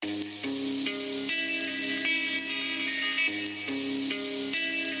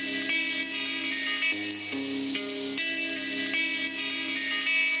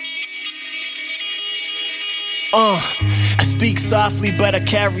I speak softly, but I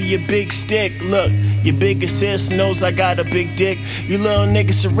carry a big stick. Look, your biggest sis knows I got a big dick. You little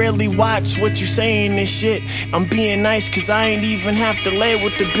niggas should really watch what you saying and shit. I'm being nice cause I ain't even have to lay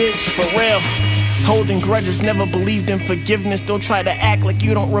with the bitch, for real. Holding grudges, never believed in forgiveness. Don't try to act like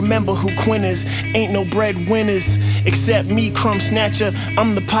you don't remember who Quinn is. Ain't no breadwinners except me, crumb snatcher.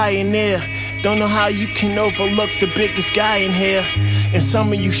 I'm the pioneer. Don't know how you can overlook the biggest guy in here. And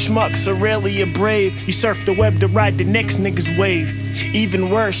some of you schmucks are really brave. You surf the web to ride the next nigga's wave.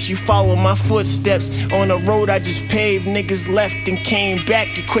 Even worse, you follow my footsteps on a road I just paved. Niggas left and came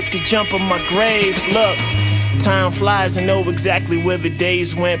back. You quick to jump on my grave. Look, time flies and know exactly where the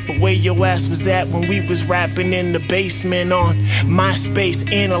days went, but where your ass was at when we was rapping in the basement on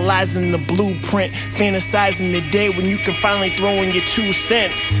MySpace, analyzing the blueprint, fantasizing the day when you can finally throw in your 2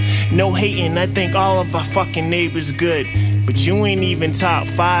 cents. No hating, I think all of our fucking neighbors good, but you ain't even top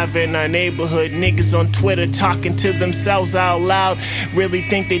 5 in our neighborhood. Niggas on Twitter talking to themselves out loud, really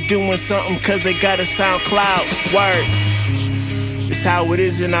think they doing something cause they got a SoundCloud. Word. It's how it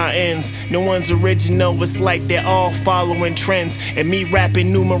is in our ends. No one's original, it's like they're all following trends. And me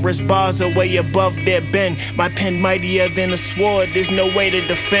rapping numerous bars are way above their bend. My pen mightier than a sword, there's no way to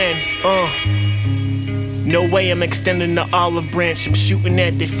defend. No way I'm extending the olive branch. I'm shooting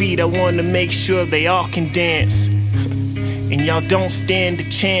at their feet, I wanna make sure they all can dance. And y'all don't stand a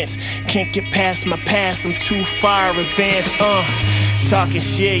chance. Can't get past my past, I'm too far advanced. Talking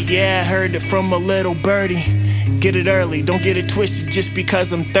shit, yeah, I heard it from a little birdie. Get it early, don't get it twisted just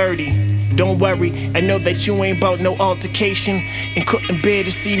because I'm 30. Don't worry, I know that you ain't about no altercation, and couldn't bear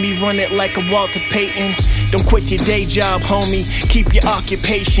to see me run it like a Walter Payton. Don't quit your day job, homie, keep your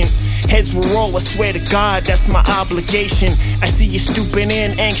occupation. Heads will roll, I swear to God, that's my obligation. I see you stupid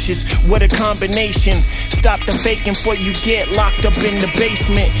and anxious, what a combination. Stop the faking before you get locked up in the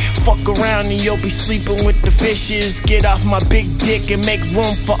basement. Fuck around and you'll be sleeping with the fishes. Get off my big dick and make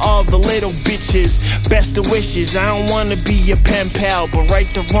room for all the little bitches. Best of wishes, I don't wanna be your pen pal, but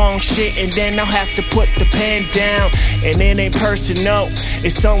write the wrong shit and then I'll have to put the pen down. And it ain't personal,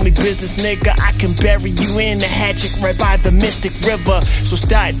 it's only business, nigga. I can bury you in the hatchet right by the Mystic River. So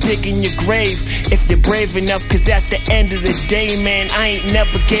start digging your grave if you're brave enough, cause at the end of the day, man, I ain't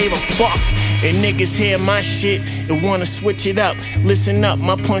never gave a fuck. And niggas hear my shit and wanna switch it up. Listen up,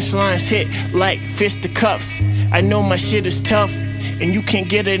 my punchlines hit like fisticuffs. I know my shit is tough and you can't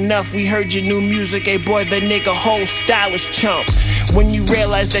get enough. We heard your new music, hey boy, that nigga whole style is chump. When you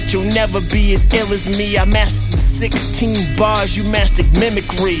realize that you'll never be as ill as me, I mastered 16 bars, you mastered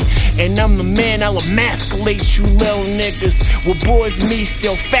mimicry. And I'm the man, I'll emasculate you little niggas. What bores me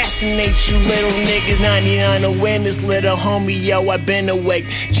still fascinates you little niggas. 99 awareness, little homie, yo, I been awake.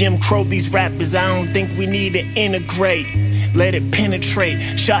 Jim Crow, these rappers, I don't think we need to integrate. Let it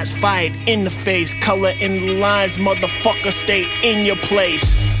penetrate, shots fired in the face. Color in the lines, motherfucker, stay in your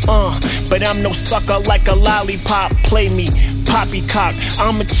place. But I'm no sucker like a lollipop. Play me, poppycock.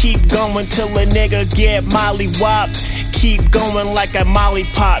 I'ma keep going till a nigga get molly-wop. Keep going like a molly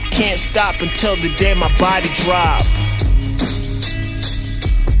pop. Can't stop until the day my body drop.